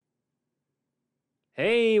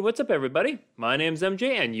Hey, what's up, everybody? My name's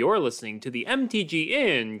MJ, and you're listening to the MTG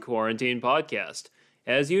in Quarantine podcast.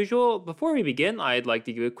 As usual, before we begin, I'd like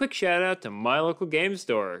to give a quick shout out to my local game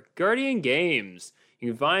store, Guardian Games.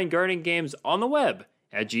 You can find Guardian Games on the web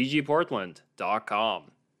at ggportland.com.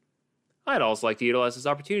 I'd also like to utilize this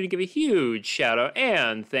opportunity to give a huge shout out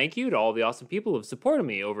and thank you to all the awesome people who have supported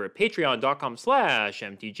me over at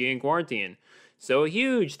patreon.com/MTG in Quarantine. So a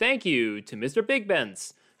huge thank you to Mr. Big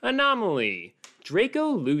Bents, Anomaly, Draco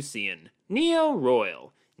Lucian, Neo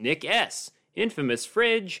Royal, Nick S, Infamous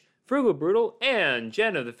Fridge, Frugal Brutal, and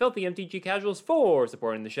Jen of the Filthy MTG Casuals for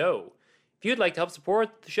supporting the show. If you'd like to help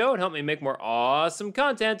support the show and help me make more awesome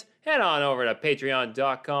content, head on over to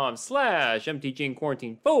patreon.com/MTG in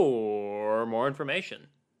Quarantine for more information.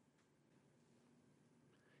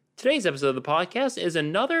 Today's episode of the podcast is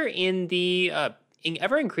another in the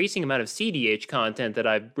ever-increasing amount of CDH content that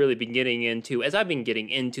I've really been getting into as I've been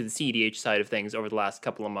getting into the CDH side of things over the last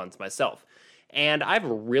couple of months myself. And I have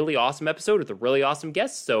a really awesome episode with a really awesome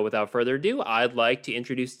guest, so without further ado, I'd like to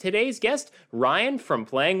introduce today's guest, Ryan from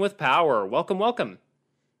Playing with Power. Welcome, welcome.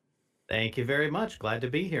 Thank you very much. Glad to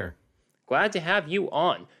be here. Glad to have you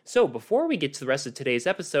on. So before we get to the rest of today's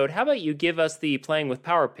episode, how about you give us the Playing with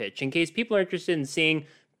Power pitch in case people are interested in seeing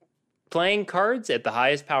playing cards at the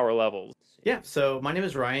highest power levels? Yeah, so my name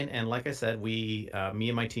is Ryan, and like I said, me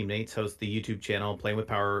and my teammates host the YouTube channel Playing with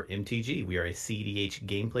Power MTG. We are a CDH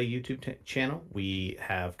gameplay YouTube channel. We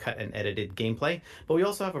have cut and edited gameplay, but we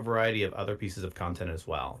also have a variety of other pieces of content as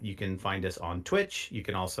well. You can find us on Twitch. You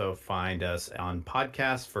can also find us on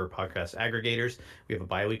podcasts for podcast aggregators. We have a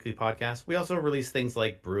bi-weekly podcast. We also release things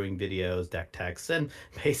like brewing videos, deck texts, and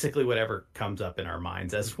basically whatever comes up in our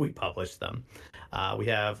minds as we publish them. We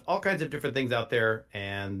have all kinds of different things out there,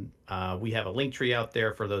 and we have a link tree out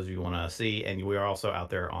there for those of you who want to see, and we are also out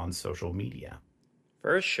there on social media.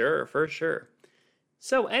 For sure, for sure.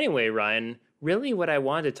 So anyway, Ryan, really what I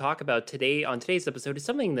wanted to talk about today on today's episode is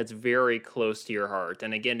something that's very close to your heart.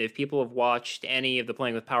 And again, if people have watched any of the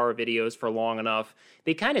Playing with Power videos for long enough,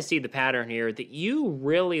 they kind of see the pattern here that you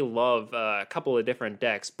really love a couple of different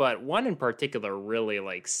decks, but one in particular really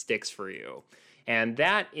sticks for you. And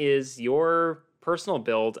that is your personal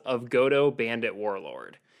build of Godo Bandit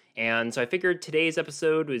Warlord. And so I figured today's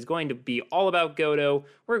episode is going to be all about Godo.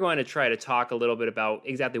 We're going to try to talk a little bit about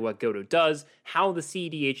exactly what Godo does, how the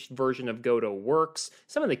CDH version of Godo works,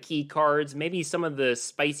 some of the key cards, maybe some of the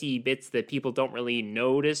spicy bits that people don't really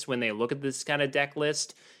notice when they look at this kind of deck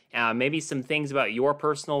list. Maybe some things about your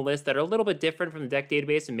personal list that are a little bit different from the deck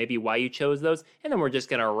database and maybe why you chose those. And then we're just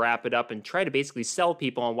going to wrap it up and try to basically sell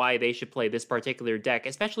people on why they should play this particular deck,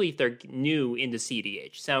 especially if they're new into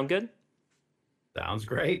CDH. Sound good? Sounds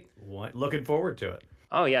great. Looking forward to it.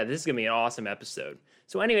 Oh yeah, this is going to be an awesome episode.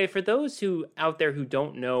 So anyway, for those who out there who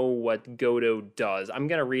don't know what Godo does, I'm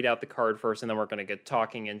going to read out the card first and then we're going to get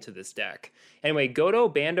talking into this deck. Anyway,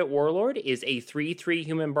 Godo Bandit Warlord is a 3/3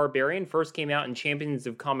 human barbarian. First came out in Champions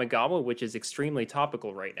of Kamigawa, which is extremely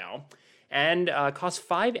topical right now. And costs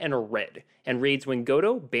 5 and a red, and reads, when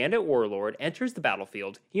Godo Bandit Warlord enters the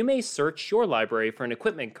battlefield, you may search your library for an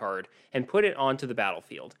equipment card and put it onto the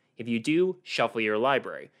battlefield. If you do, shuffle your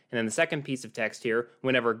library. And then the second piece of text here,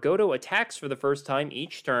 whenever Godo attacks for the first time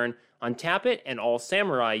each turn, untap it and all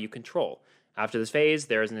samurai you control. After this phase,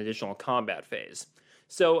 there is an additional combat phase.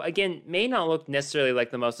 So again, may not look necessarily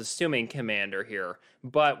like the most assuming commander here,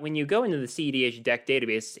 but when you go into the CDH deck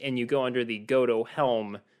database and you go under the Godo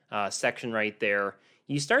Helm section right there,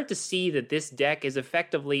 you start to see that this deck is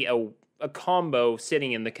effectively a combo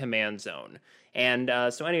sitting in the command zone. And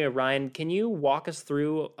so anyway, Ryan, can you walk us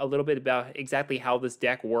through a little bit about exactly how this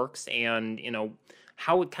deck works and,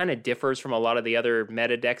 how it kind of differs from a lot of the other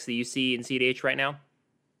meta decks that you see in CDH right now?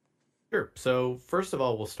 Sure. So first of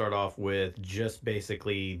all, we'll start off with just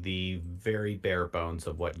basically the very bare bones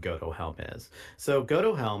of what Godo Helm is. So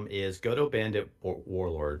Godo Helm is Godo Bandit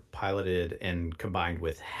Warlord piloted and combined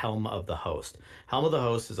with Helm of the Host. Helm of the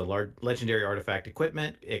Host is a large legendary artifact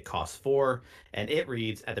equipment. It costs 4, and it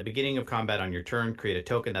reads, at the beginning of combat on your turn, create a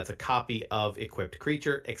token that's a copy of equipped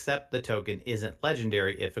creature, except the token isn't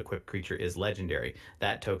legendary if equipped creature is legendary.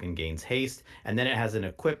 That token gains haste, and then it has an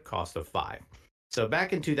equip cost of 5. So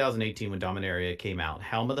back in 2018 when Dominaria came out,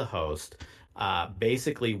 Helm of the Host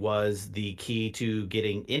basically was the key to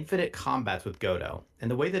getting infinite combats with Godo.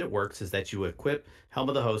 And the way that it works is that you equip Helm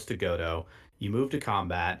of the Host to Godo, you move to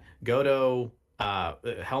combat, Godo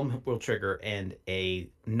Helm will trigger, and a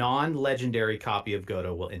non-legendary copy of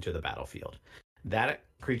Godo will enter the battlefield. That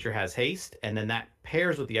creature has haste, and then that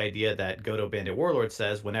pairs with the idea that Godo Bandit Warlord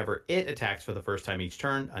says whenever it attacks for the first time each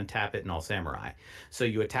turn, untap it and all samurai. So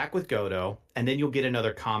you attack with Godo, and then you'll get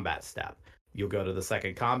another combat step. You'll go to the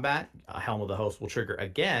second combat. Helm of the Host will trigger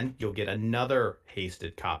again. You'll get another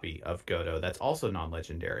hasted copy of Godo that's also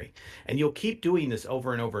non-legendary. And you'll keep doing this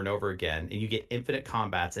over and over and over again. And you get infinite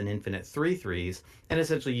combats and infinite 3/3s. And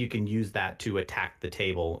essentially you can use that to attack the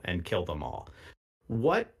table and kill them all.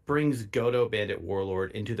 What brings Godo Bandit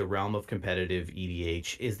Warlord into the realm of competitive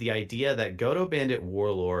EDH is the idea that Godo Bandit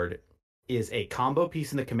Warlord is a combo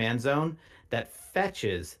piece in the command zone that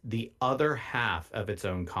fetches the other half of its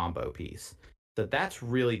own combo piece. So that's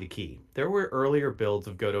really the key. There were earlier builds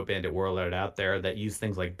of Godo Bandit Warlord out there that use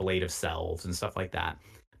things like Blade of Selves and stuff like that.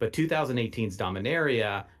 But 2018's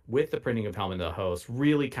Dominaria, with the printing of Helm of the Host,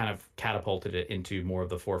 really kind of catapulted it into more of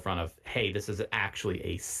the forefront of, hey, this is actually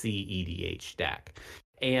a CEDH deck.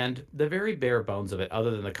 And the very bare bones of it,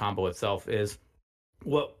 other than the combo itself, is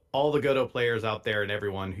what all the Godo players out there and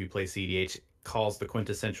everyone who plays CEDH calls the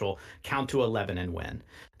quintessential count to 11 and win.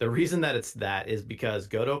 The reason that it's that is because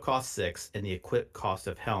Godo costs 6 and the equip cost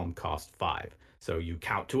of Helm costs 5. So you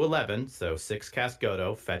count to 11, so 6 cast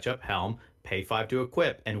Godo, fetch up Helm, pay 5 to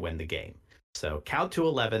equip, and win the game. So count to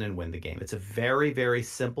 11 and win the game. It's a very, very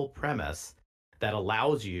simple premise that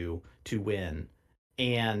allows you to win.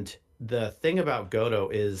 And the thing about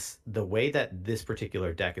Godo is the way that this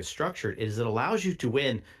particular deck is structured is it allows you to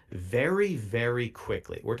win very, very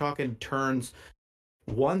quickly. We're talking turns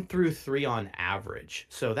 1 through 3 on average.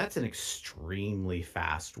 So that's an extremely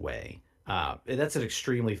fast way. That's an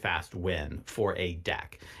extremely fast win for a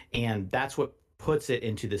deck. And that's what puts it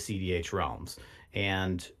into the CDH realms.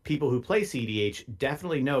 And people who play CDH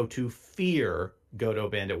definitely know to fear Godo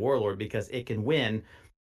Bandit Warlord because it can win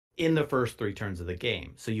in the first 3 turns of the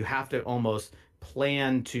game. So you have to almost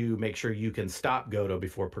plan to make sure you can stop Godo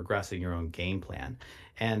before progressing your own game plan.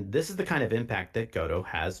 And this is the kind of impact that Godo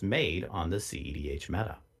has made on the CEDH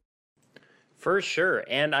meta. For sure.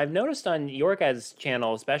 And I've noticed on your guys'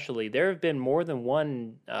 channel especially, there have been more than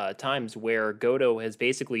one times where Godo has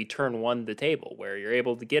basically turn 1 the table, where you're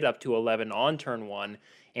able to get up to 11 on turn 1,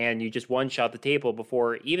 and you just one-shot the table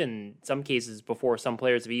before, even some cases, before some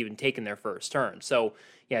players have even taken their first turn. So,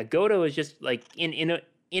 yeah, Godo is just like in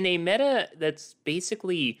a meta that's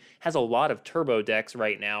basically has a lot of turbo decks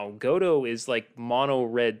right now. Godo is like mono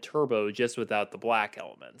red turbo just without the black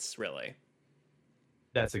elements, really.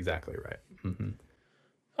 That's exactly right. Mm-hmm.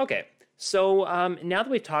 Okay, so now that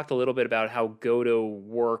we've talked a little bit about how Godo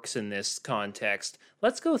works in this context,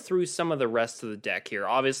 let's go through some of the rest of the deck here.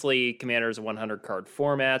 Obviously, Commander is a 100 card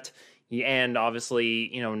format, and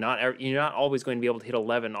obviously, you're not always going to be able to hit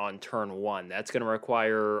 11 on turn 1. That's going to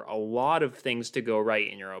require a lot of things to go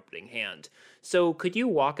right in your opening hand. So could you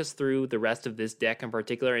walk us through the rest of this deck in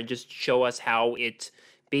particular and just show us how it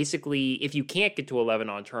basically, if you can't get to 11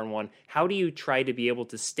 on turn 1, how do you try to be able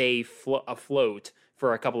to stay afloat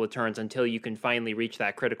for a couple of turns until you can finally reach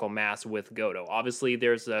that critical mass with Godo? Obviously,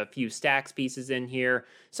 there's a few stacks pieces in here,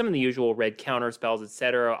 some of the usual red counter spells,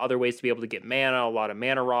 etc., other ways to be able to get mana, a lot of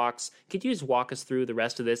mana rocks. Could you just walk us through the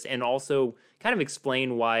rest of this and also kind of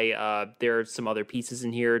explain why there are some other pieces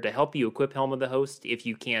in here to help you equip Helm of the Host if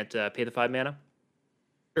you can't pay the 5 mana?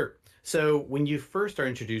 Sure. So when you first are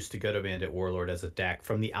introduced to Godo Bandit Warlord as a deck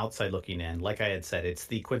from the outside looking in, like I had said, it's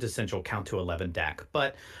the quintessential count to 11 deck.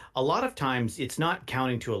 But a lot of times it's not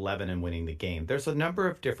counting to 11 and winning the game. There's a number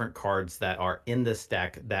of different cards that are in this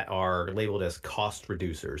deck that are labeled as cost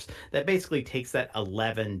reducers. That basically takes that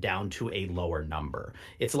 11 down to a lower number.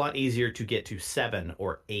 It's a lot easier to get to 7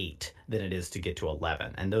 or 8 than it is to get to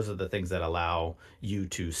 11. And those are the things that allow you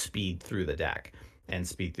to speed through the deck and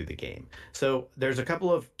speed through the game. So there's a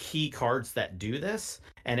couple of key cards that do this,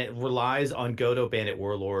 and it relies on Godo Bandit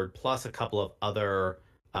Warlord plus a couple of other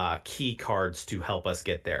key cards to help us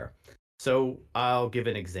get there. So I'll give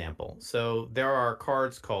an example. So there are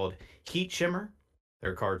cards called Heat Shimmer,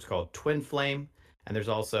 there are cards called Twin Flame, and there's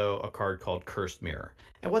also a card called Cursed Mirror.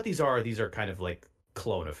 And what these are kind of like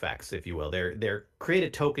clone effects, if you will. They're create a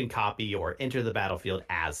token copy or enter the battlefield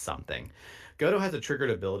as something. Godo has a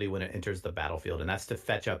triggered ability when it enters the battlefield, and that's to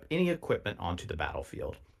fetch up any equipment onto the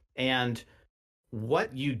battlefield. And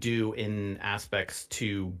what you do in aspects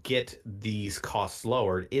to get these costs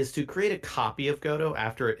lowered is to create a copy of Godo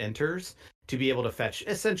after it enters to be able to fetch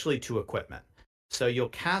essentially 2 equipment. So you'll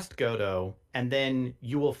cast Godo, and then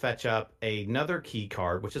you will fetch up another key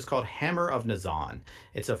card, which is called Hammer of Nazan.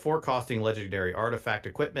 It's a 4-costing legendary artifact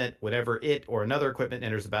equipment. Whenever it or another equipment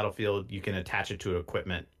enters the battlefield, you can attach it to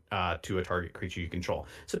equipment to a target creature you control.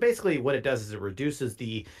 So basically what it does is it reduces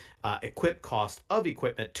the equip cost of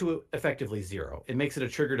equipment to effectively 0. It makes it a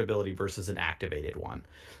triggered ability versus an activated one.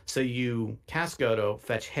 So you cast Godo,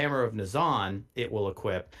 fetch Hammer of Nazan, it will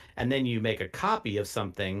equip, and then you make a copy of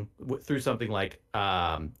something through something like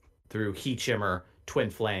through Heat Shimmer, Twin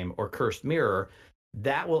Flame, or Cursed Mirror,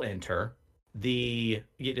 that will enter. The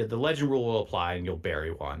legend rule will apply and you'll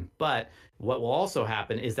bury one. But what will also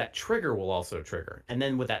happen is that trigger will also trigger. And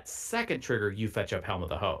then with that second trigger, you fetch up Helm of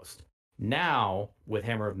the Host. Now, with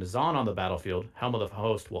Hammer of Nazan on the battlefield, Helm of the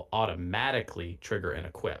Host will automatically trigger and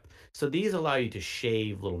equip. So these allow you to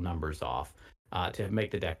shave little numbers off to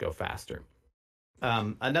make the deck go faster.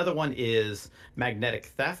 Another one is Magnetic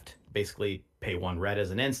Theft. Basically, pay 1 red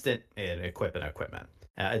as an instant and equip an equipment.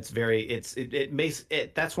 That's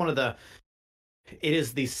one of the. It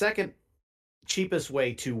is the second cheapest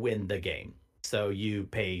way to win the game. So you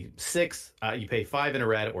pay 6, you pay 5 in a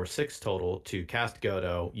red or 6 total to cast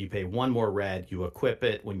Godo. You pay 1 more red, you equip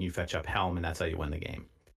it when you fetch up Helm, and that's how you win the game.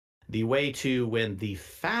 The way to win the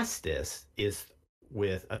fastest is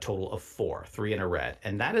with a total of 4, 3 in a red,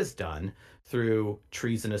 and that is done through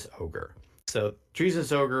Treasonous Ogre. So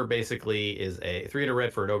Treasonous Ogre basically is a 3 in a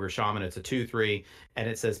red for an Ogre Shaman. It's a 2/3, and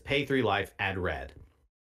it says pay 3 life, add red.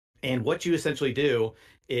 And what you essentially do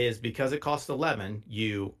is, because it costs 11,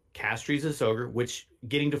 you cast Treasonous Ogre, which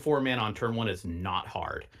getting to 4 mana on turn 1 is not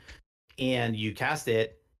hard. And you cast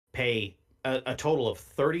it, pay a total of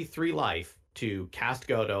 33 life to cast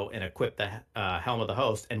Godo and equip the Helm of the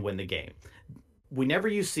Host and win the game. Whenever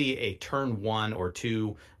you see a turn 1 or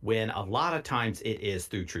 2 win, a lot of times it is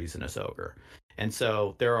through Treasonous Ogre. And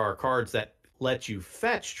so there are cards that let you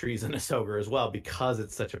fetch Treasonous Ogre as well because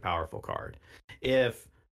it's such a powerful card. If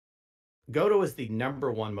Godo is the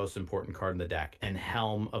number 1 most important card in the deck, and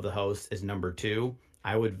Helm of the Host is number 2,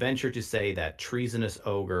 I would venture to say that Treasonous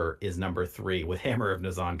Ogre is number 3, with Hammer of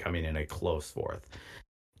Nazan coming in a close 4th.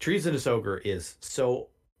 Treasonous Ogre is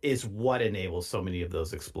what enables so many of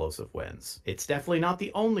those explosive wins. It's definitely not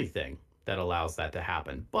the only thing that allows that to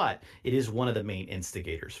happen, but it is one of the main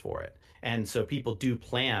instigators for it. And so people do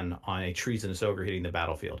plan on a Treasonous Ogre hitting the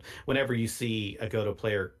battlefield. Whenever you see a Godo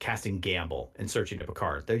player casting Gamble and searching up a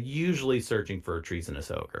card, they're usually searching for a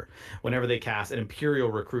Treasonous Ogre. Whenever they cast an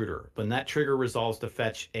Imperial Recruiter, when that trigger resolves to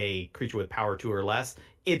fetch a creature with power 2 or less,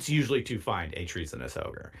 it's usually to find a Treasonous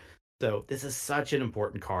Ogre. So this is such an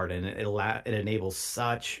important card, and it enables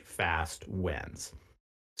such fast wins.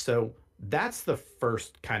 So that's the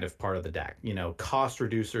first kind of part of the deck, cost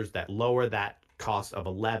reducers that lower that cost of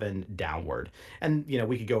 11 downward. And,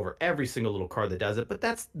 we could go over every single little card that does it, but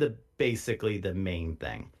that's basically the main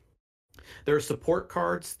thing. There are support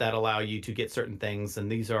cards that allow you to get certain things,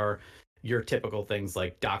 and these are your typical things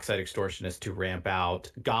like Dockside Extortionist to ramp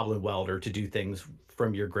out, Goblin Welder to do things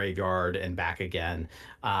from your graveyard and back again,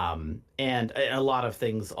 and a lot of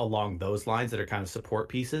things along those lines that are kind of support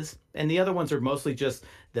pieces. And the other ones are mostly just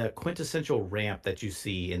the quintessential ramp that you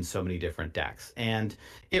see in so many different decks. And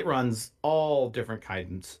it runs all different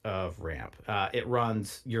kinds of ramp. It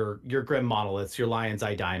runs your Grim Monoliths, your Lion's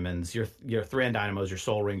Eye Diamonds, your Thran Dynamos, your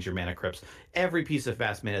Soul Rings, your Mana Crypts. Every piece of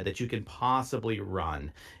fast mana that you can possibly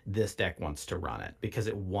run, this deck wants to run it because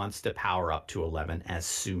it wants to power up to 11 as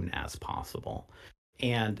soon as possible.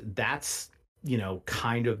 And that's,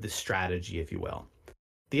 kind of the strategy, if you will.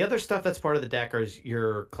 The other stuff that's part of the deck are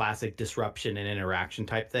your classic disruption and interaction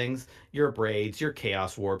type things. Your Braids, your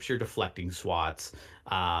Chaos Warps, your Deflecting Swats.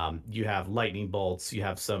 You have Lightning Bolts. You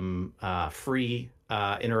have some free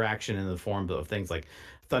interaction in the form of things like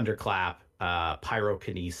Thunderclap,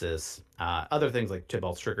 Pyrokinesis, other things like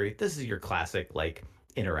Tybalt's Trickery. This is your classic,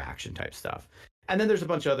 interaction type stuff. And then there's a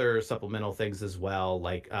bunch of other supplemental things as well,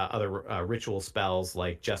 like other ritual spells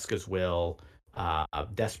like Jessica's Will,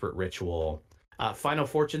 Desperate Ritual. Final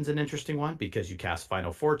Fortune's an interesting one because you cast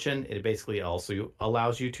Final Fortune. It basically also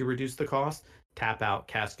allows you to reduce the cost. Tap out,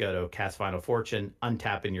 cast Godo, cast Final Fortune,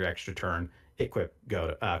 untap in your extra turn, equip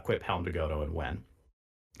Helm to Godo and win.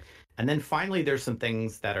 And then finally, there's some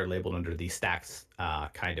things that are labeled under the stacks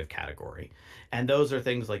kind of category. And those are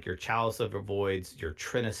things like your Chalice of the Voids, your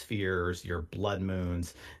Trinispheres, your Blood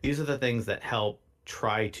Moons. These are the things that help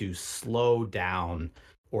try to slow down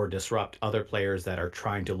or disrupt other players that are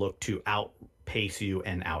trying to look to outpace you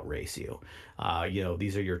and outrace you.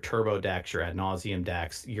 These are your turbo decks, your ad nauseum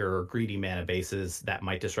decks, your greedy mana bases that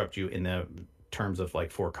might disrupt you in the terms of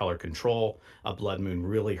 4-color control. A Blood Moon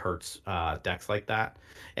really hurts decks like that.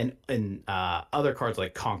 And other cards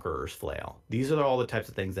like Conqueror's Flail. These are all the types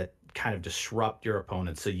of things that kind of disrupt your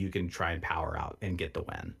opponent so you can try and power out and get the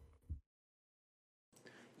win.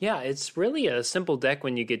 Yeah, it's really a simple deck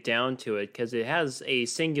when you get down to it because it has a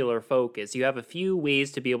singular focus. You have a few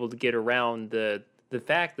ways to be able to get around the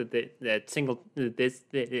fact that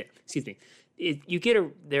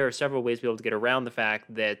there are several ways to be able to get around the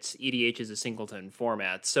fact that EDH is a singleton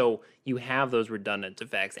format. So you have those redundant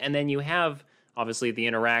effects, and then you have Obviously, the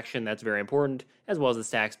interaction, that's very important, as well as the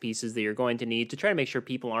stacks pieces that you're going to need to try to make sure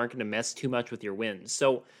people aren't going to mess too much with your wins.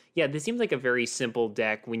 So, yeah, this seems like a very simple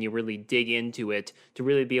deck when you really dig into it to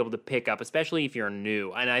really be able to pick up, especially if you're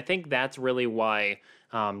new. And I think that's really why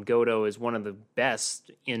Godo is one of the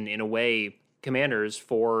best, in a way, commanders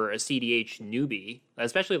for a CDH newbie,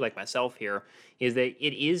 especially like myself here, is that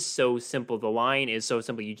it is so simple. The line is so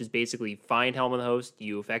simple. You just basically find Helm of the Host,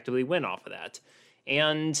 you effectively win off of that.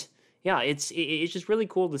 And yeah, it's just really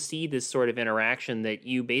cool to see this sort of interaction that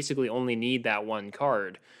you basically only need that one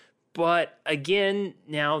card. But again,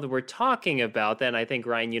 now that we're talking about that, and I think,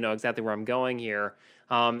 Ryan, you know exactly where I'm going here.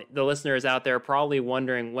 The listeners out there are probably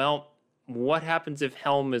wondering, well, what happens if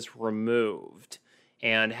Helm is removed?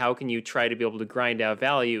 And how can you try to be able to grind out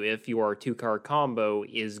value if your 2-card combo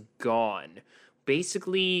is gone?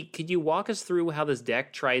 Basically, could you walk us through how this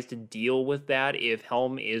deck tries to deal with that if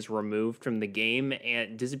Helm is removed from the game?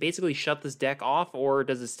 And does it basically shut this deck off, or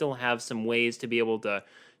does it still have some ways to be able to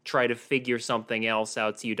try to figure something else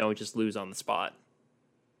out so you don't just lose on the spot?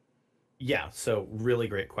 Yeah, so really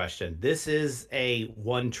great question. This is a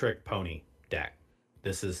one-trick pony deck.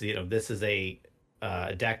 This is, this is a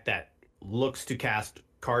deck that looks to cast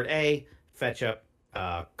card A, fetch up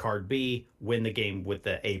card B, win the game with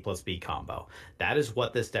the A plus B combo. That is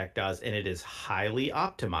what this deck does, and it is highly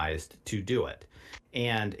optimized to do it.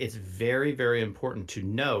 And it's very, very important to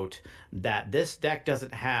note that this deck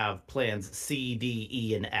doesn't have plans C, D,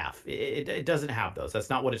 E, and F. It doesn't have those. That's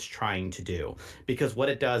not what it's trying to do. Because what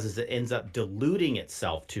it does is it ends up diluting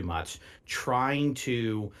itself too much, trying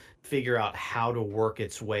to figure out how to work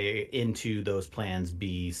its way into those plans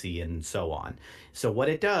B, C, and so on. So what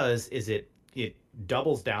it does is it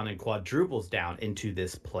doubles down and quadruples down into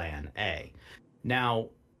this plan A. Now,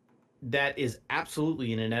 that is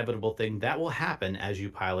absolutely an inevitable thing that will happen as you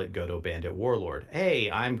pilot Godo Bandit Warlord. Hey,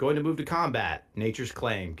 I'm going to move to combat. Nature's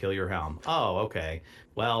Claim, kill your helm. Oh, okay.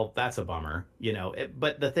 Well, that's a bummer,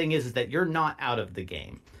 but the thing is that you're not out of the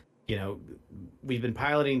game. We've been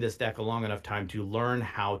piloting this deck a long enough time to learn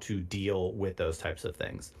how to deal with those types of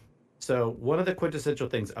things. So one of the quintessential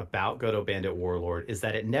things about Godo Bandit Warlord is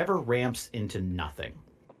that it never ramps into nothing.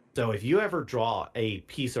 So if you ever draw a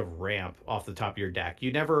piece of ramp off the top of your deck,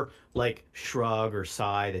 you never shrug or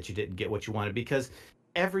sigh that you didn't get what you wanted, because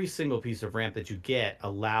every single piece of ramp that you get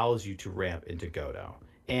allows you to ramp into Godo.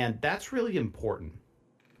 And that's really important,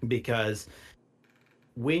 because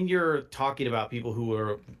when you're talking about people who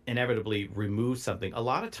are inevitably remove something, a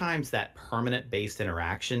lot of times that permanent based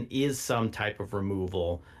interaction is some type of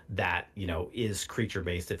removal that, is creature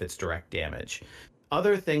based if it's direct damage.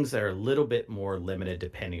 Other things that are a little bit more limited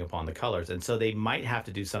depending upon the colors. And so they might have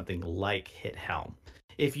to do something like hit Helm.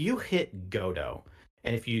 If you hit Godo,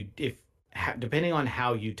 and depending on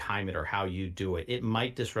how you time it or how you do it, it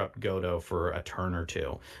might disrupt Godo for a turn or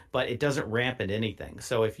two, but it doesn't ramp at anything.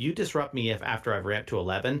 So if you disrupt me after I've ramped to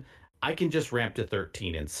 11, I can just ramp to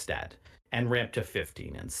 13 instead and ramp to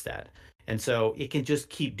 15 instead. And so it can just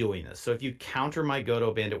keep doing this. So if you counter my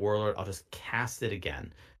Godo Bandit Warlord, I'll just cast it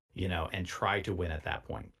again, and try to win at that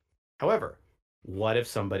point. However, what if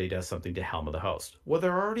somebody does something to Helm of the Host? Well,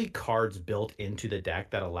 there are already cards built into the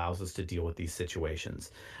deck that allows us to deal with these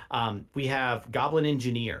situations. We have Goblin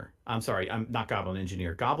Engineer. I'm sorry, I'm not Goblin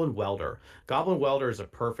Engineer, Goblin Welder. Goblin Welder is a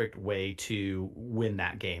perfect way to win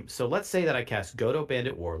that game. So let's say that I cast Godo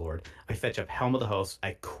Bandit Warlord, I fetch up Helm of the Host, I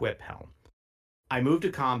equip Helm. I move to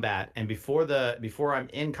combat, and before I'm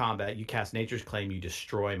in combat, you cast Nature's Claim, you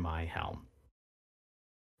destroy my Helm.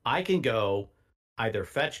 I can go either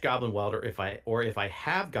fetch Goblin Welder, if I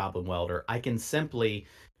have Goblin Welder, I can simply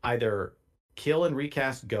either kill and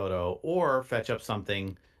recast Godo or fetch up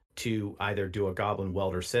something to either do a Goblin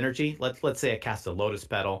Welder synergy. Let's say I cast a Lotus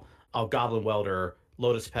Petal, I'll Goblin Welder,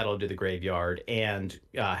 Lotus Petal into the graveyard, and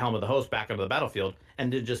Helm of the Host back onto the battlefield,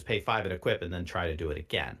 and then just pay 5 and equip and then try to do it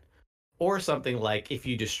again. Or something like, if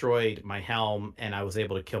you destroyed my Helm and I was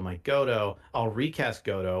able to kill my Godo, I'll recast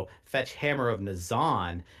Godo, fetch Hammer of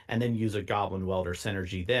Nazan, and then use a Goblin Welder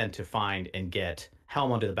synergy then to find and get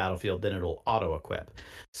Helm onto the battlefield, then it'll auto-equip.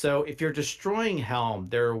 So if you're destroying Helm,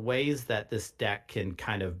 there are ways that this deck can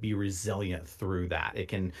kind of be resilient through that. It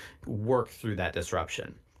can work through that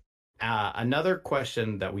disruption. Another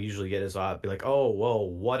question that we usually get is be like, oh, whoa,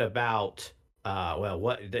 what about...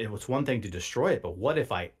 it's one thing to destroy it, but what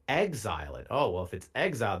if I exile it? Oh, well, if it's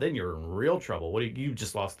exiled, then you're in real trouble. You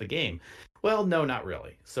just lost the game. Well, no, not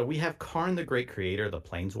really. So we have Karn the Great Creator, the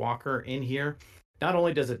Planeswalker, in here. Not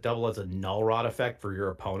only does it double as a null rod effect for your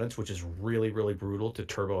opponents, which is really, really brutal to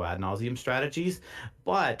turbo ad nauseum strategies,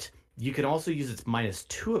 but you can also use its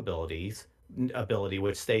 -2 abilities, ability,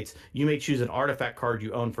 which states you may choose an artifact card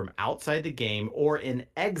you own from outside the game or in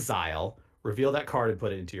exile, reveal that card and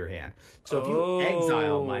put it into your hand. So if you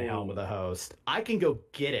exile my Helm of Oh, the Host, I can go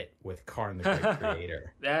get it with Karn the Great that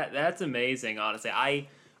Creator. that's amazing. Honestly, I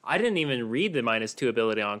didn't even read the -2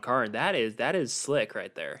 ability on Karn. That is slick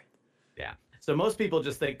right there. Yeah. So most people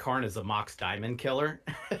just think Karn is a Mox Diamond killer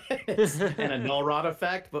and a Null Rod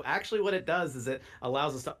effect, but actually what it does is it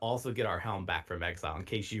allows us to also get our Helm back from exile in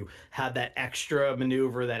case you had that extra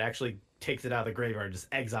maneuver that actually takes it out of the graveyard and just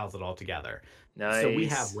exiles it altogether. So we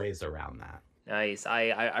have Nice. ways around that. Nice.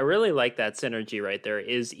 I really like that synergy right there.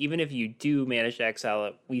 Is even if you do manage to exile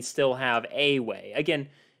it, we still have a way. Again,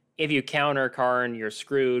 if you counter Karn, you're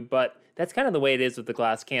screwed, but that's kind of the way it is with the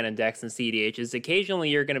Glass Cannon decks and CDHs. Occasionally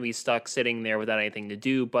you're going to be stuck sitting there without anything to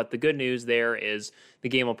do, but the good news there is the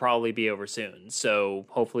game will probably be over soon. So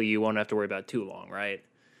hopefully you won't have to worry about too long, right?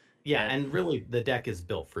 Yeah, And and really the deck is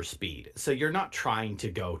built for speed. So you're not trying to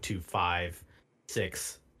go to 5,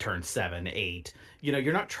 6, turn 7, 8.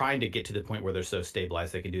 You're not trying to get to the point where they're so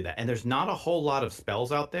stabilized they can do that. And there's not a whole lot of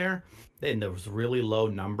spells out there in those really low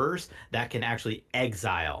numbers that can actually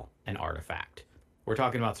exile an artifact. We're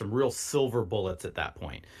talking about some real silver bullets at that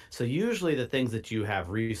point. So usually the things that you have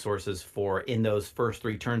resources for in those first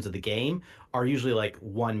 3 turns of the game are usually like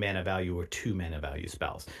 1 mana value or 2 mana value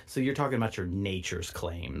spells. So you're talking about your nature's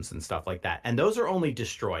claims and stuff like that. And those are only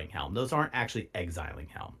destroying Helm. Those aren't actually exiling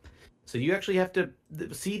Helm. So you actually have to, the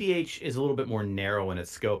CDH is a little bit more narrow in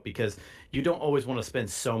its scope because you don't always want to spend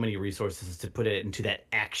so many resources to put it into that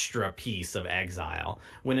extra piece of exile,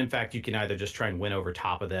 when in fact you can either just try and win over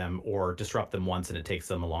top of them or disrupt them once and it takes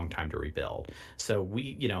them a long time to rebuild. So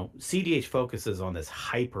CDH focuses on this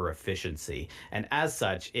hyper efficiency, and as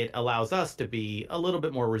such, it allows us to be a little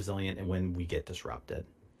bit more resilient when we get disrupted.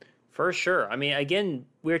 for sure. I mean, again,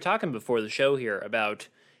 we were talking before the show here about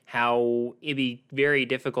how it'd be very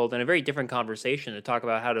difficult and a very different conversation to talk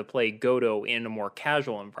about how to play Godo in a more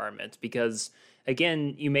casual environment because,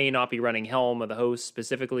 again, you may not be running Helm of the Host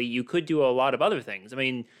specifically. You could do a lot of other things. I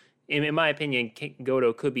mean, in my opinion,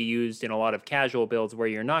 Godo could be used in a lot of casual builds where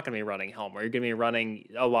you're not going to be running Helm, where you're going to be running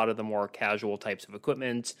a lot of the more casual types of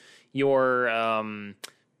equipment. Your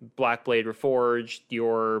Blackblade Reforged,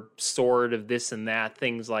 your sword of this and that,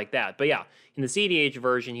 things like that. But yeah, in the CDH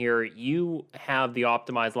version here, you have the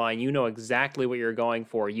optimized line. You know exactly what you're going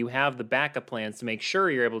for. You have the backup plans to make sure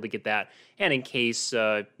you're able to get that. And in case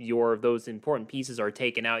those important pieces are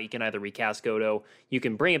taken out, you can either recast Godo, you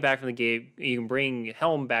can bring it back from the game, you can bring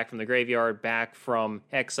Helm back from the graveyard, back from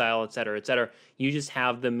exile, etc., etc. You just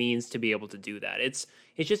have the means to be able to do that. It's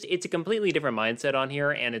a completely different mindset on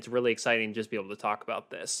here, and it's really exciting to just be able to talk about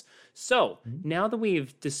this. So now that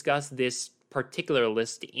we've discussed this particular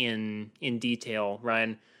list in detail,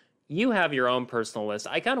 Ryan, you have your own personal list.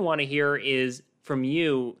 I kind of want to hear is from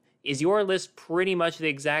you. Is your list pretty much the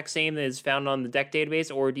exact same that is found on the deck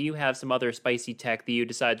database, or do you have some other spicy tech that you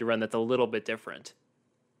decide to run that's a little bit different?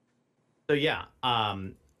 So yeah,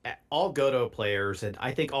 all Godo players, and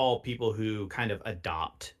I think all people who kind of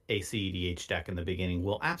adopt a CEDH deck in the beginning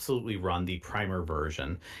will absolutely run the primer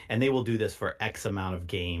version, and they will do this for X amount of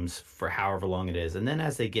games for however long it is. And then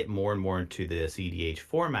as they get more and more into the CEDH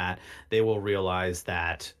format, they will realize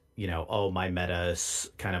that oh, my meta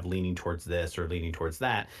is kind of leaning towards this or leaning towards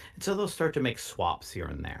that. And so they'll start to make swaps here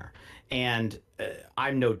and there. And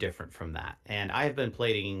I'm no different from that. And I have been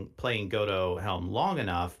playing Godo Helm long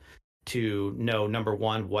enough to know, number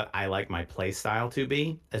one, what I like my play style to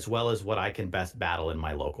be, as well as what I can best battle in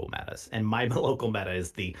my local metas. And my local meta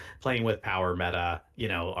is the playing with power meta,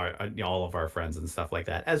 all of our friends and stuff like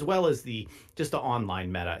that, as well as just the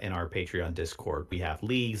online meta in our Patreon Discord. We have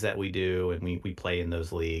leagues that we do, and we play in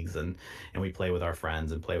those leagues, and we play with our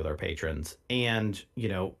friends and play with our patrons. And,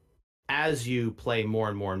 as you play more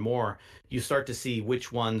and more and more, you start to see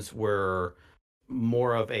which ones were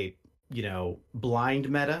more of a blind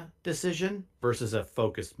meta decision versus a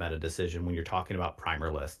focused meta decision when you're talking about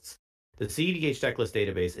primer lists. The CEDH decklist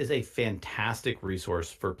database is a fantastic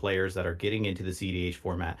resource for players that are getting into the CEDH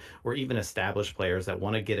format, or even established players that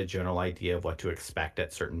want to get a general idea of what to expect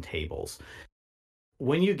at certain tables.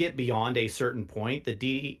 When you get beyond a certain point, the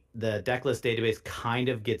decklist database kind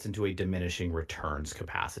of gets into a diminishing returns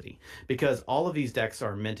capacity, because all of these decks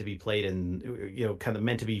are meant to be played in, kind of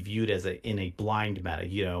meant to be viewed as in a blind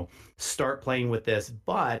meta. Start playing with this,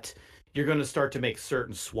 but you're going to start to make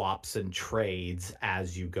certain swaps and trades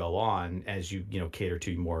as you go on, as you cater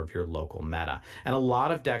to more of your local meta. And a lot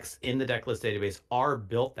of decks in the decklist database are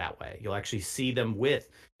built that way. You'll actually see them with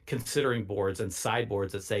considering boards and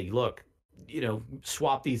sideboards that say, look,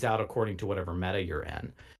 swap these out according to whatever meta you're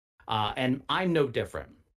in. And I'm no different.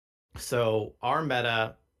 So our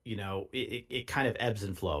meta, it kind of ebbs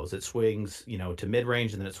and flows. It swings, to mid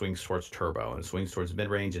range, and then it swings towards turbo, and it swings towards mid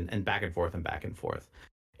range, and back and forth and back and forth.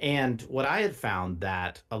 And what I had found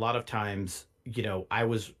that a lot of times, I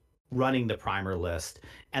was running the primer list,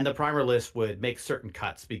 and the primer list would make certain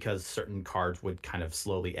cuts because certain cards would kind of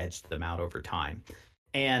slowly edge them out over time.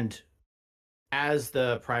 And as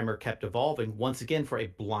the primer kept evolving, once again for a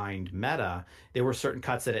blind meta, there were certain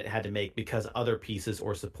cuts that it had to make because other pieces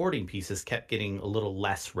or supporting pieces kept getting a little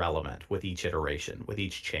less relevant with each iteration, with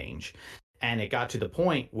each change. And it got to the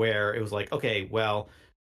point where it was like, okay, well,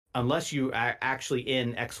 unless you are actually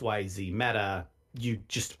in XYZ meta, you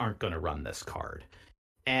just aren't going to run this card.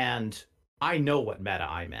 And I know what meta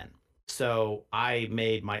I'm in. So I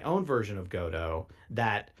made my own version of Godo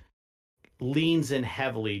that leans in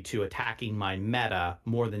heavily to attacking my meta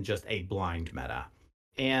more than just a blind meta.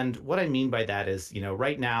 And what I mean by that is,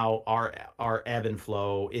 right now our ebb and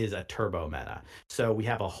flow is a turbo meta. So we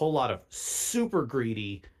have a whole lot of super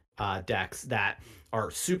greedy decks that are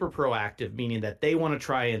super proactive, meaning that they want to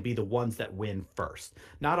try and be the ones that win first.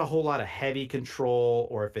 Not a whole lot of heavy control,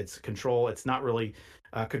 or if it's control, it's not really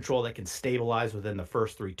control that can stabilize within the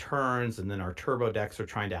first 3 turns. And then our turbo decks are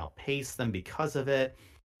trying to outpace them because of it.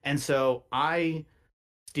 And so I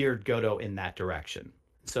steered Godo in that direction.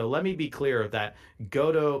 So let me be clear that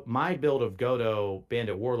Godo, my build of Godo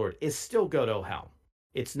Bandit Warlord is still Godo Helm.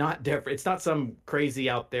 It's not different. It's not some crazy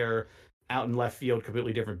out there, out in left field,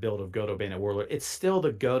 completely different build of Godo Bandit Warlord. It's still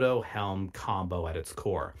the Godo Helm combo at its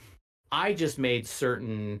core. I just made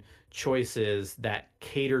certain choices that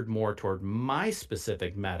catered more toward my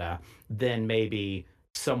specific meta than maybe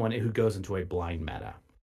someone who goes into a blind meta.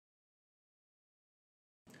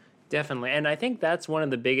 Definitely. And I think that's one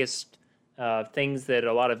of the biggest things that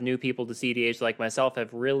a lot of new people to CDH like myself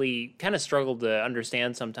have really kind of struggled to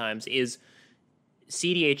understand sometimes is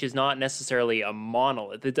CDH is not necessarily a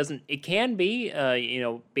monolith. It can be,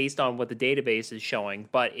 based on what the database is showing,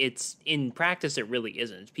 but it's in practice, it really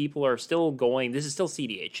isn't. People are still going, this is still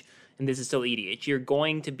CDH and this is still EDH. You're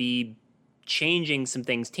going to be changing some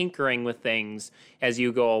things, tinkering with things as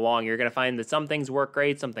you go along. You're going to find that some things work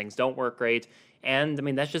great, some things don't work great. And I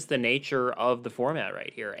mean, that's just the nature of the format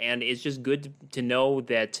right here. And it's just good to know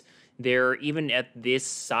that they're even at this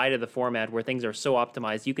side of the format where things are so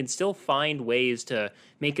optimized, you can still find ways to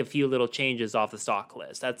make a few little changes off the stock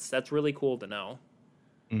list. That's really cool to know.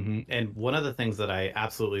 And one of the things that I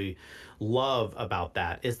absolutely love about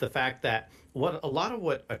that is the fact that what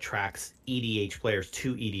attracts EDH players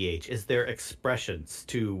to EDH is their expressions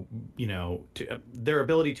to their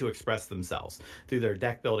ability to express themselves through their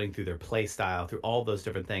deck building, through their play style, through all those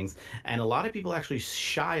different things. And a lot of people actually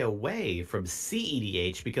shy away from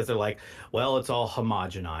CEDH because they're like, well, it's all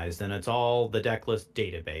homogenized and it's all the deck list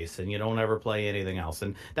database and you don't ever play anything else.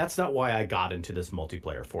 And that's not why I got into this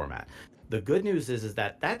multiplayer format. The good news is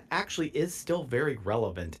that actually is still very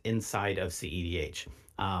relevant inside of CEDH.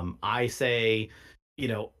 I say,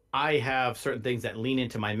 I have certain things that lean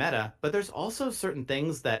into my meta, but there's also certain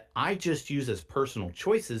things that I just use as personal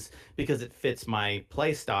choices because it fits my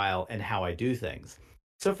play style and how I do things.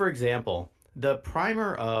 So, for example, the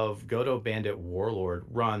primer of Godo Bandit Warlord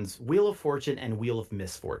runs Wheel of Fortune and Wheel of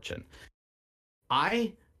Misfortune.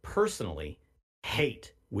 I personally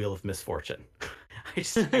hate Wheel of Misfortune. I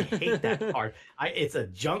hate that card. It's a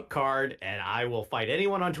junk card, and I will fight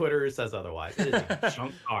anyone on Twitter who says otherwise. It is a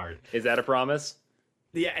junk card. Is that a promise?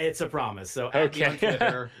 Yeah, it's a promise. So at me on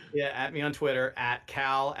Twitter, at me on Twitter, at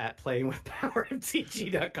Cal at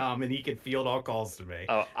playingwithpowermtg.com, and he can field all calls to me.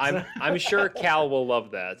 Oh, I'm sure Cal will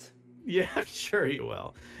love that. Yeah, I'm sure he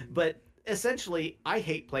will. But essentially, I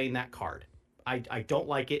hate playing that card. I don't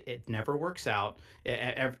like it. It never works out.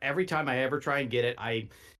 Every time I ever try and get it, I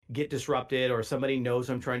get disrupted or somebody knows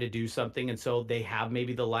I'm trying to do something. And so they have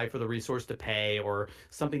maybe the life or the resource to pay or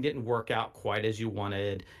something didn't work out quite as you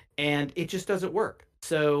wanted. And it just doesn't work.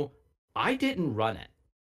 So I didn't run it.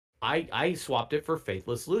 I swapped it for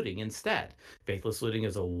Faithless Looting instead. Faithless Looting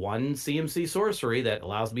is a 1 CMC sorcery that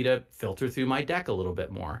allows me to filter through my deck a little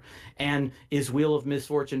bit more. And is Wheel of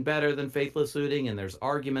Misfortune better than Faithless Looting? And there's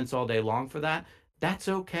arguments all day long for that. That's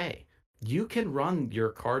okay. You can run your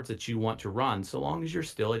cards that you want to run so long as you're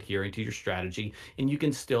still adhering to your strategy and you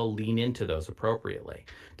can still lean into those appropriately.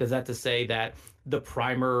 Does that to say that the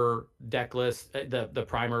primer deck list, the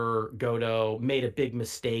primer Godo made a big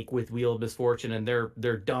mistake with Wheel of Misfortune and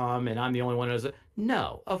they're dumb and I'm the only one who knows it?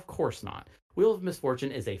 No, of course not. Wheel of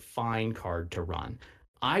Misfortune is a fine card to run.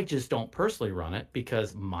 I just don't personally run it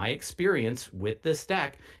because my experience with this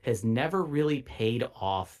deck has never really paid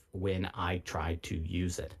off when I tried to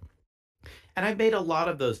use it. And I've made a lot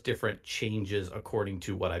of those different changes according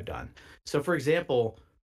to what I've done. So, for example,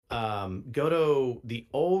 Godo, the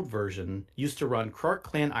old version, used to run Krark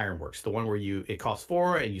Clan Ironworks, the one where it costs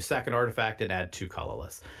 4 and you sack an artifact and add 2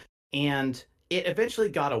 colorless. And it eventually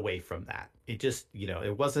got away from that. It just,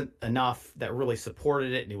 it wasn't enough that really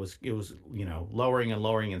supported it, and it was lowering and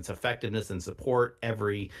lowering its effectiveness and support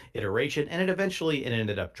every iteration, and it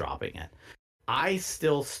ended up dropping it. I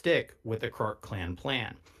still stick with the Krark Clan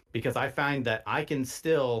plan because I find that I can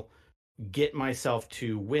still get myself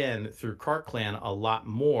to win through Krark Clan a lot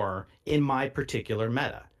more in my particular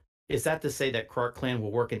meta. Is that to say that Krark Clan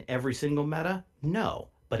will work in every single meta? No,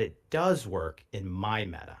 but it does work in my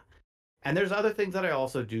meta. And there's other things that I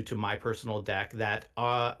also do to my personal deck that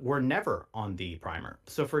were never on the primer.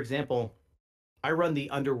 So, for example, I run the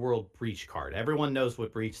Underworld Breach card. Everyone knows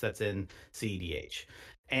what Breach that's in CEDH.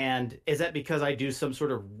 And is that because I do some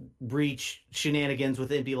sort of breach shenanigans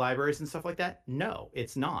with empty libraries and stuff like that? No,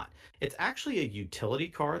 it's not. It's actually a utility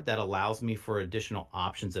card that allows me for additional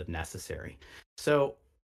options if necessary. So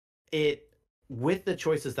it with the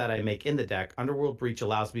choices that I make in the deck, Underworld Breach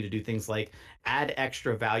allows me to do things like add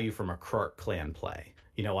extra value from a Krark Clan play.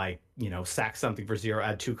 Sack something for 0,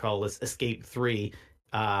 add 2 colorless, escape 3,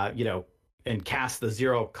 and cast the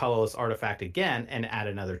 0 colorless artifact again and add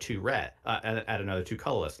another 2 red, add another 2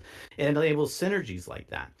 colorless. It enables synergies like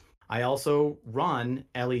that. I also run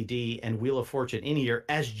LED and Wheel of Fortune in here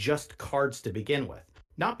as just cards to begin with.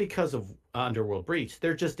 Not because of Underworld Breach,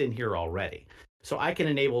 they're just in here already. So I can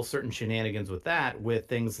enable certain shenanigans with that with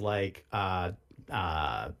things like Direfleet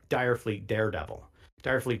Daredevil.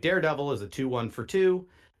 Direfleet Daredevil is a 2/1 for 2.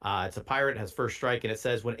 It's a pirate, has first strike, and it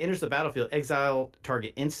says when it enters the battlefield, exile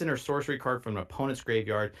target instant or sorcery card from an opponent's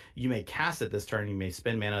graveyard. You may cast it this turn. You may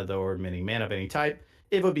spend mana, though, or many mana of any type.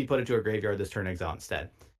 It would be put into a graveyard this turn, exile instead.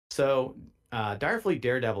 So Direfleet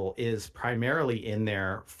Daredevil is primarily in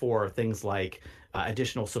there for things like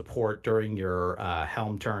additional support during your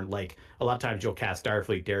Helm turn. Like a lot of times you'll cast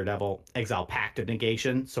Direfleet Daredevil, exile Pact of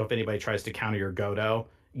Negation. So if anybody tries to counter your Godo,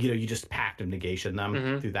 you just Pact of Negation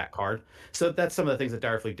them through that card. So that's some of the things that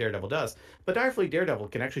Direfleet Daredevil does. But Direfleet Daredevil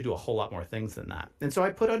can actually do a whole lot more things than that. And so I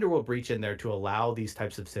put Underworld Breach in there to allow these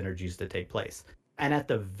types of synergies to take place. And at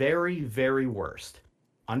the very, very worst,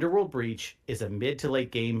 Underworld Breach is a mid to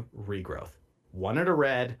late game regrowth. 1 and a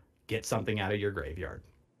red, get something out of your graveyard.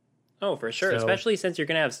 Oh, for sure. So, especially since you're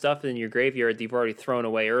going to have stuff in your graveyard that you've already thrown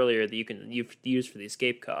away earlier that you've used for the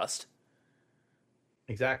escape cost.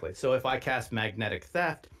 Exactly. So if I cast Magnetic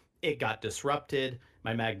Theft, it got disrupted.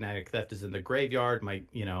 My Magnetic Theft is in the graveyard.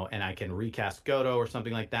 And I can recast Godo or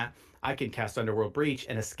something like that. I can cast Underworld Breach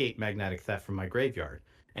and escape Magnetic Theft from my graveyard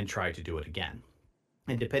and try to do it again.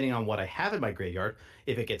 And depending on what I have in my graveyard,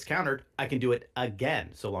 if it gets countered, I can do it again,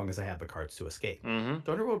 so long as I have the cards to escape.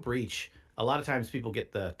 So Underworld Breach, a lot of times people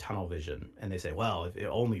get the tunnel vision and they say, well, if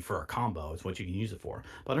only for a combo is what you can use it for.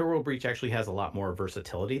 But Underworld Breach actually has a lot more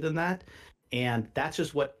versatility than that. And that's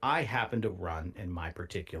just what I happen to run in my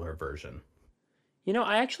particular version.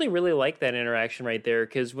 I actually really like that interaction right there,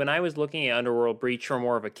 because when I was looking at Underworld Breach for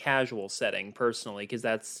more of a casual setting, personally, because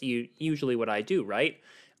that's usually what I do, right?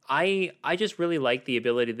 I just really like the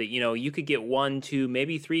ability that, you could get 1, 2,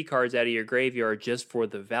 maybe 3 cards out of your graveyard just for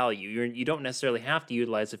the value. You don't necessarily have to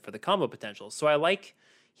utilize it for the combo potential. So I like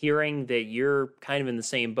hearing that you're kind of in the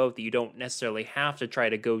same boat, that you don't necessarily have to try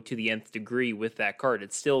to go to the nth degree with that card.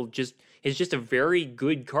 It's just a very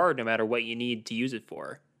good card no matter what you need to use it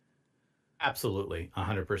for. Absolutely,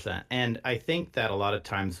 100%. And I think that a lot of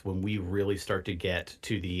times when we really start to get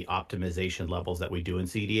to the optimization levels that we do in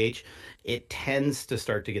CDH, it tends to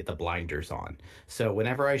start to get the blinders on. So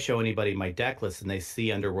whenever I show anybody my deck list and they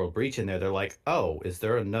see Underworld Breach in there, they're like, oh, is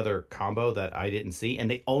there another combo that I didn't see? And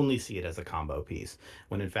they only see it as a combo piece,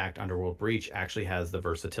 when in fact Underworld Breach actually has the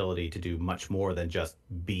versatility to do much more than just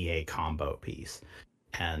be a combo piece.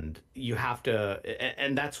 And you have to,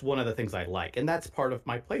 and that's one of the things I like, and that's part of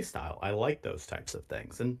my play style. I like those types of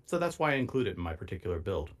things, and so that's why I include it in my particular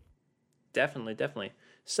build. Definitely.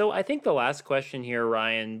 So I think the last question here,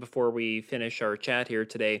 Ryan, before we finish our chat here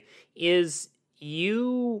today, is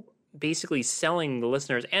you basically selling the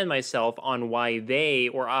listeners and myself on why they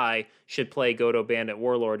or I should play Godo Bandit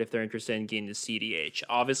Warlord if they're interested in getting to CDH.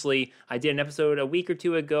 Obviously, I did an episode a week or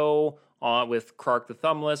two ago with Krark the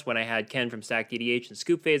Thumbless when I had Ken from Stack DDH and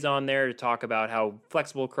Scoop Phase on there to talk about how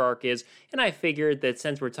flexible Krark is. And I figured that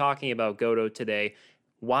since we're talking about Godo today,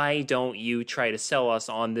 why don't you try to sell us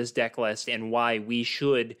on this deck list and why we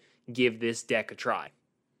should give this deck a try?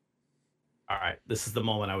 All right, this is the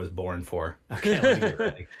moment I was born for. Okay, let me get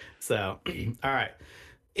ready. So, all right,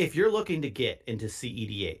 if you're looking to get into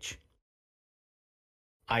CEDH,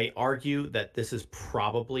 I argue that this is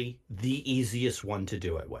probably the easiest one to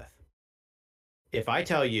do it with. If I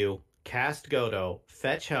tell you cast Godo,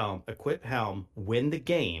 fetch Helm, equip Helm, win the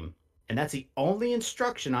game, and that's the only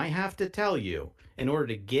instruction I have to tell you in order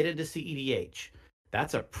to get into CEDH,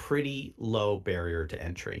 that's a pretty low barrier to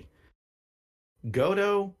entry.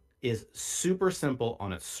 Godo is super simple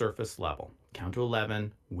on its surface level. Count to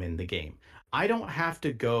 11, win the game. I don't have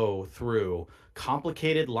to go through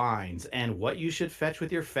complicated lines and what you should fetch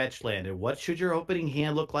with your fetch land and what should your opening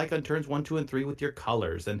hand look like on turns 1, 2, and 3 with your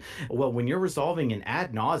colors. And well, when you're resolving an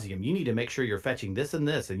ad nauseum, you need to make sure you're fetching this and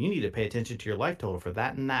this, and you need to pay attention to your life total for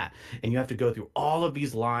that and that. And you have to go through all of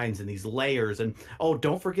these lines and these layers. And oh,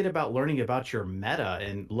 don't forget about learning about your meta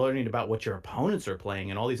and learning about what your opponents are playing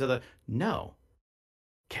and all these other. No.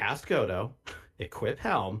 Cast Godo, equip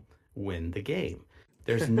Helm, win the game.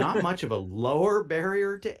 There's not much of a lower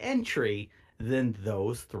barrier to entry than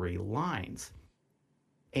those 3 lines.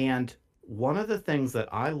 And one of the things that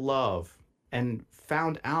I love and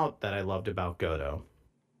found out that I loved about Godo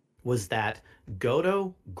was that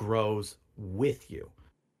Godo grows with you.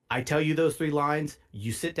 I tell you those 3 lines,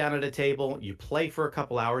 you sit down at a table, you play for a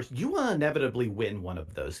couple hours, you will inevitably win one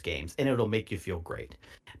of those games and it'll make you feel great.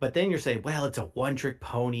 But then you're saying, well, it's a one-trick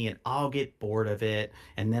pony and I'll get bored of it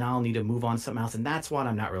and then I'll need to move on to something else. And that's what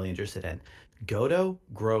I'm not really interested in. Godo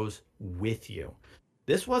grows with you.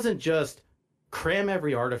 This wasn't just cram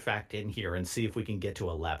every artifact in here and see if we can get to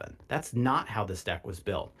 11. That's not how this deck was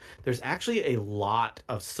built. There's actually a lot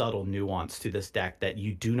of subtle nuance to this deck that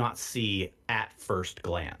you do not see at first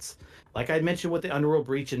glance. Like I mentioned with the Underworld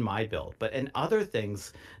Breach in my build, but in other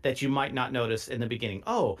things that you might not notice in the beginning.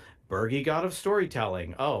 Oh, Birgi, God of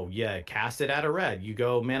Storytelling. Oh, yeah, cast it at a red. You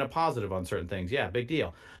go mana positive on certain things. Yeah, big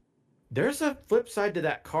deal. There's a flip side to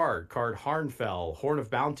that card Harnfell, Horn of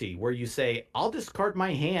Bounty, where you say, I'll discard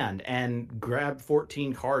my hand and grab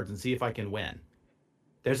 14 cards and see if I can win.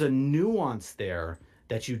 There's a nuance there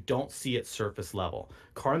that you don't see at surface level.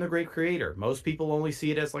 Karn the Great Creator, most people only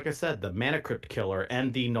see it as, like I said, the Mana Crypt Killer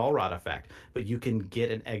and the Null Rod effect, but you can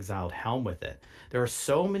get an Exiled Helm with it. There are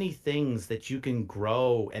so many things that you can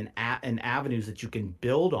grow and avenues that you can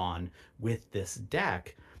build on with this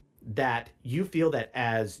deck that you feel that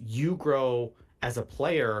as you grow as a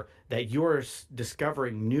player, that you're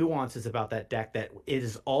discovering nuances about that deck that it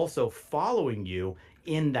is also following you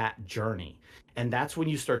in that journey. And that's when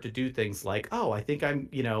you start to do things like, oh, I think I'm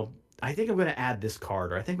going to add this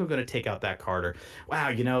card, or I think I'm going to take out that card, or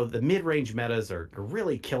wow, the mid-range metas are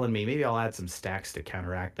really killing me. Maybe I'll add some stacks to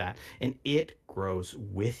counteract that. And it grows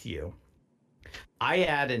with you. I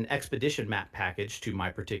add an expedition map package to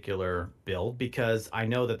my particular build because I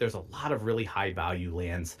know that there's a lot of really high value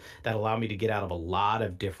lands that allow me to get out of a lot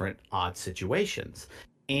of different odd situations.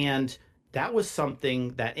 And that was something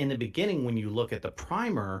that in the beginning, when you look at the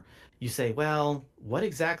primer, you say, well, what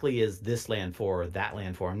exactly is this land for or that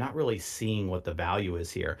land for? I'm not really seeing what the value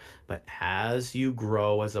is here. But as you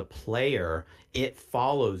grow as a player, it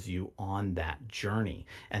follows you on that journey.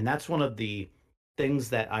 And that's one of the things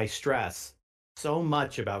that I stress so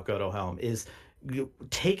much about Godo Helm is you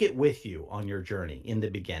take it with you on your journey in the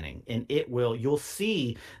beginning, and you'll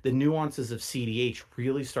see the nuances of CDH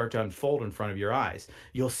really start to unfold in front of your eyes.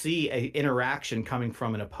 You'll see an interaction coming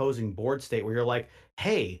from an opposing board state where you're like,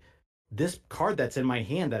 hey, this card that's in my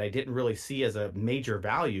hand that I didn't really see as a major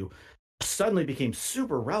value suddenly became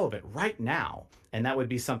super relevant right now. And that would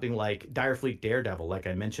be something like Direfleet Daredevil, like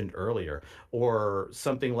I mentioned earlier, or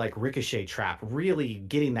something like Ricochet Trap, really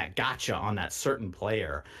getting that gotcha on that certain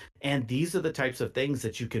player. And these are the types of things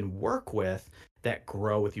that you can work with that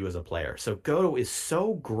grow with you as a player. So Godo is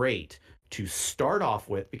so great to start off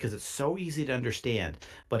with because it's so easy to understand,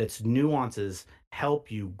 but its nuances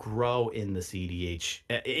help you grow in the CDH,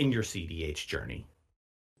 in your CDH journey.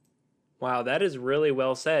 Wow, that is really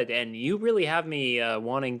well said, and you really have me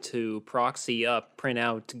wanting to proxy up, print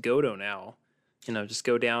out Godo now. Just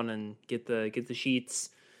go down and get the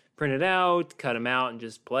sheets printed out, cut them out, and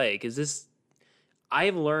just play. Because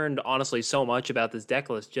I've learned honestly so much about this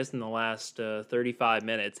deck list just in the last 35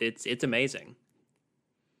 minutes. It's amazing.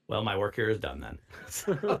 Well, my work here is done then.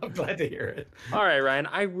 So I'm glad to hear it. All right, Ryan,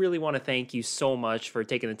 I really want to thank you so much for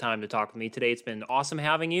taking the time to talk with me today. It's been awesome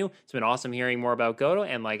having you. It's been awesome hearing more about Godo.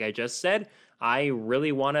 And like I just said, I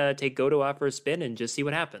really want to take Godo out for a spin and just see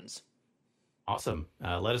what happens. Awesome.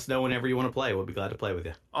 Let us know whenever you want to play. We'll be glad to play with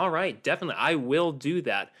you. All right, definitely. I will do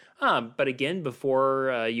that. But again,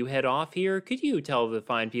 before you head off here, could you tell the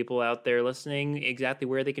fine people out there listening exactly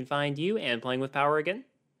where they can find you and Playing with Power again?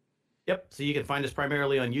 Yep. So you can find us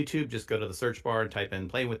primarily on YouTube. Just go to the search bar and type in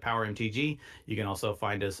Playing with Power MTG. You can also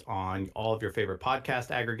find us on all of your favorite podcast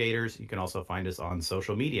aggregators. You can also find us on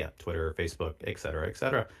social media, Twitter, Facebook, etc.,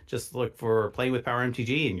 etc. Just look for Playing with Power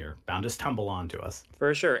MTG and you're bound to stumble onto us.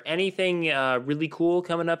 For sure. Anything really cool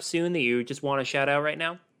coming up soon that you just want to shout out right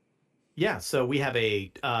now? Yeah, so we have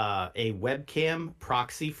a webcam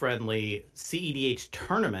proxy friendly CEDH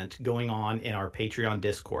tournament going on in our Patreon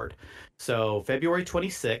Discord. So February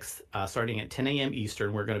 26th, starting at 10 a.m.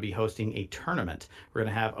 Eastern, we're going to be hosting a tournament. We're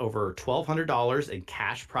going to have over $1,200 in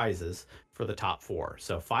cash prizes for the top four.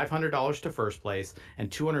 So $500 to first place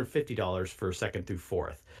and $250 for second through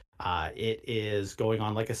fourth. It is going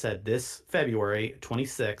on, like I said, this February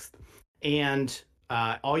 26th. And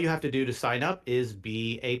all you have to do to sign up is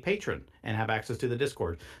be a patron and have access to the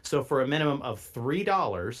Discord. So for a minimum of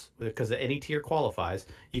 $3, because any tier qualifies,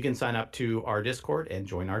 you can sign up to our Discord and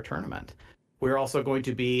join our tournament. We're also going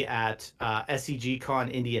to be at SCG Con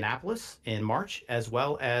Indianapolis in March, as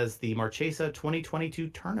well as the Marchesa 2022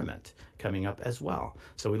 tournament coming up as well.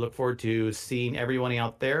 So we look forward to seeing everyone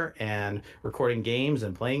out there and recording games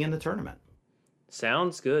and playing in the tournament.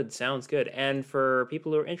 Sounds good. Sounds good. And for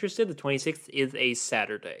people who are interested, the 26th is a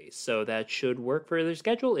Saturday, so that should work for their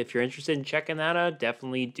schedule. If you're interested in checking that out,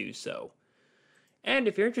 definitely do so. And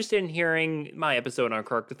if you're interested in hearing my episode on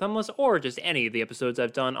Kirk the Thumbless, or just any of the episodes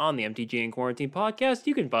I've done on the MTG in Quarantine podcast,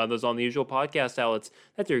 you can find those on the usual podcast outlets.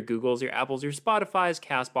 That's your Googles, your Apples, your Spotifys,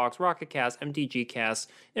 CastBox, Rocket Cast, MTG Cast.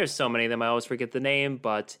 There's so many of them, I always forget the name,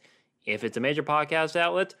 but if it's a major podcast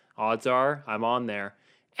outlet, odds are I'm on there.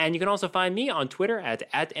 And you can also find me on Twitter at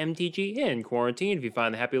MTG in Quarantine. If you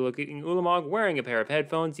find the happy-looking Ulamog wearing a pair of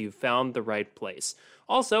headphones, you've found the right place.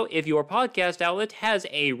 Also, if your podcast outlet has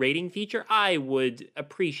a rating feature, I would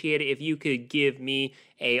appreciate it if you could give me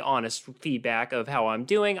a honest feedback of how I'm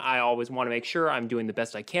doing. I always want to make sure I'm doing the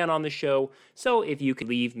best I can on the show. So if you could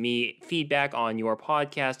leave me feedback on your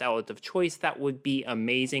podcast outlet of choice, that would be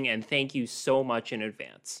amazing. And thank you so much in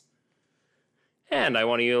advance. And I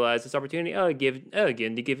want to utilize this opportunity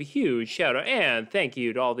again to give a huge shout out and thank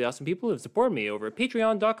you to all the awesome people who have supported me over at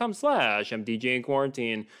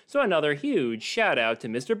patreon.com/MTGinQuarantine. So another huge shout out to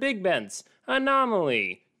Mr. Big Bents,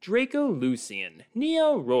 Anomaly, Draco Lucian,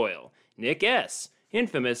 Neo Royal, Nick S,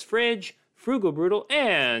 Infamous Fridge, Frugal Brutal,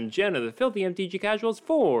 and Jenna the Filthy MTG Casuals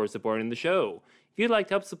for supporting the show. If you'd like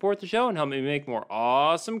to help support the show and help me make more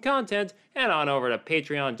awesome content, head on over to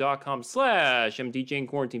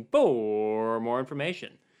patreon.com/MTGinQuarantine for more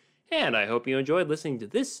information. And I hope you enjoyed listening to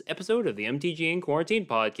this episode of the MTG in Quarantine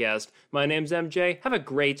podcast. My name's MJ. Have a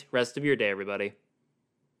great rest of your day, everybody.